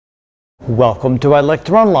Welcome to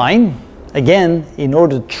ilectureonline. Again, in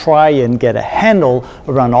order to try and get a handle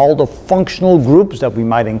around all the functional groups that we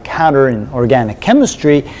might encounter in organic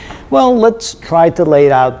chemistry, well, let's try to lay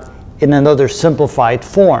it out in another simplified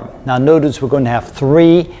form. Now notice we're going to have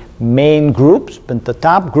three main groups, but the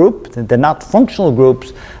top group, they're not functional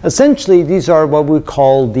groups. Essentially, these are what we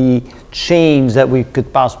call the chains that we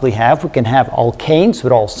could possibly have. We can have alkanes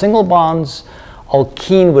with all single bonds,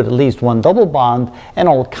 alkene with at least one double bond, and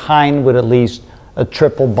alkyne with at least a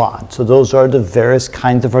triple bond. So those are the various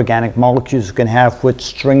kinds of organic molecules you can have with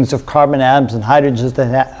strings of carbon atoms and hydrogens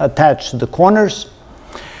attached to the corners.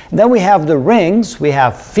 And then we have the rings. We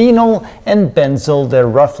have phenyl and benzyl. They're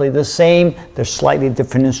roughly the same. They're slightly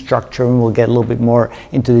different in structure, and we'll get a little bit more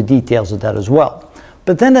into the details of that as well.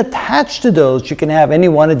 But then attached to those, you can have any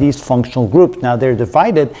one of these functional groups. Now they're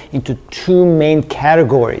divided into two main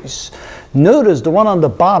categories. Notice the one on the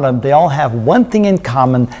bottom, they all have one thing in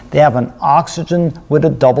common. They have an oxygen with a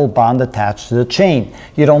double bond attached to the chain.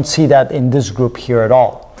 You don't see that in this group here at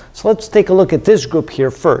all. So let's take a look at this group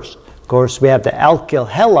here first. Of course, we have the alkyl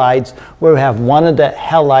halides, where we have one of the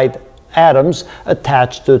halide atoms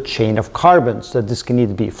attached to a chain of carbons. So this can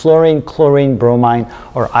either be fluorine, chlorine, bromine,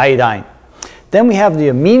 or iodine. Then we have the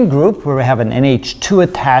amine group, where we have an NH2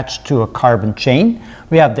 attached to a carbon chain.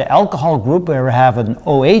 We have the alcohol group, where we have an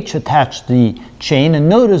OH attached to the chain. And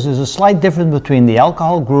notice there's a slight difference between the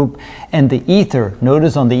alcohol group and the ether.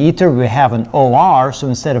 Notice on the ether we have an OR, so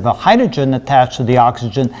instead of a hydrogen attached to the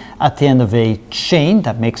oxygen at the end of a chain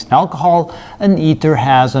that makes an alcohol, an ether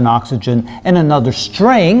has an oxygen and another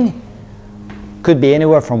string. Could be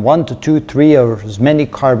anywhere from 1 to 2, 3, or as many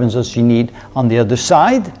carbons as you need on the other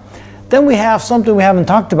side. Then we have something we haven't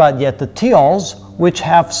talked about yet, the thiols, which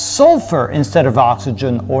have sulfur instead of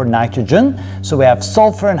oxygen or nitrogen. So we have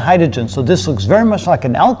sulfur and hydrogen. So this looks very much like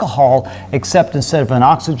an alcohol, except instead of an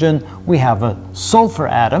oxygen, we have a sulfur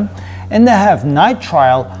atom. And they have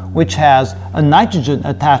nitrile, which has a nitrogen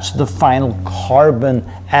attached to the final carbon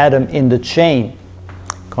atom in the chain.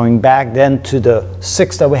 Going back then to the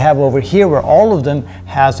 6 that we have over here, where all of them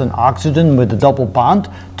has an oxygen with a double bond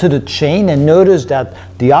to the chain. And notice that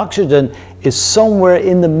the oxygen is somewhere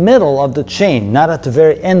in the middle of the chain, not at the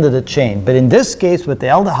very end of the chain. But in this case, with the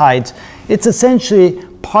aldehydes, it's essentially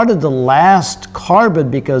part of the last carbon,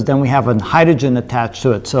 because then we have a hydrogen attached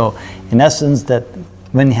to it. So in essence, that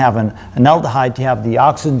when you have an aldehyde, you have the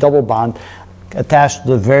oxygen double bond attached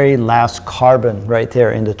to the very last carbon right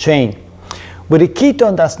there in the chain. With a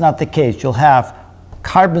ketone, that's not the case. You'll have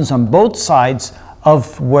carbons on both sides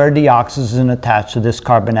of where the oxygen is attached to this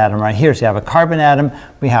carbon atom right here. So you have a carbon atom,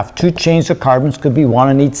 we have two chains of carbons, could be one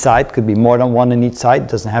on each side, could be more than one on each side,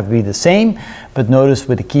 doesn't have to be the same. But notice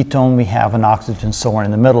with a ketone, we have an oxygen somewhere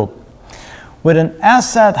in the middle. With an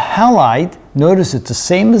acid halide, notice it's the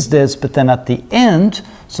same as this, but then at the end,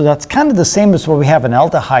 so that's kind of the same as what we have an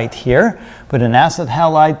aldehyde here. With an acid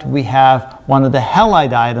halide, we have one of the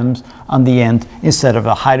halide items on the end instead of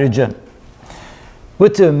a hydrogen.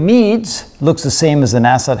 With the amides, looks the same as an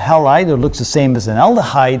acid halide, or looks the same as an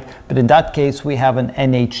aldehyde, but in that case we have an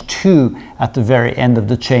NH2 at the very end of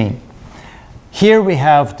the chain. Here we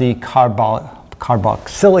have the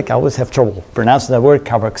carboxylic, I always have trouble pronouncing that word,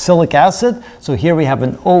 carboxylic acid. So here we have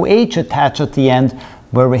an OH attached at the end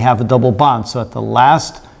where we have a double bond. So at the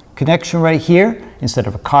last connection right here, instead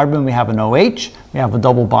of a carbon, we have an OH, we have a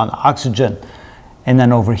double bond oxygen. And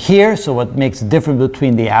then over here, so what makes the difference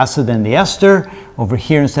between the acid and the ester, over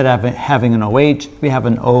here instead of having an OH, we have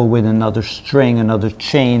an O with another string, another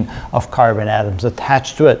chain of carbon atoms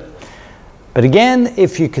attached to it. But again,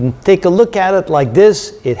 if you can take a look at it like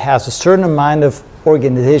this, it has a certain amount of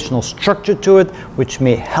organizational structure to it, which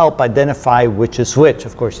may help identify which is which.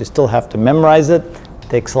 Of course, you still have to memorize it. It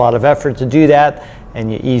takes a lot of effort to do that,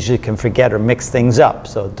 and you easily can forget or mix things up.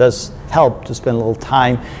 So it does help to spend a little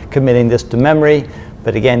time committing this to memory.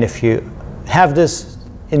 But again, if you have this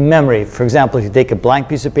in memory, for example, if you take a blank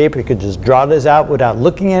piece of paper, you could just draw this out without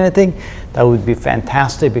looking at anything. That would be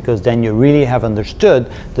fantastic, because then you really have understood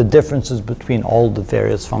the differences between all the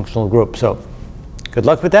various functional groups. So good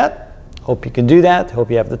luck with that. Hope you can do that. Hope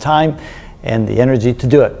you have the time and the energy to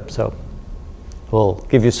do it. So we'll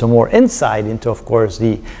give you some more insight into, of course,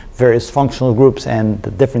 the various functional groups and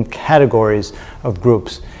the different categories of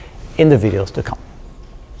groups in the videos to come.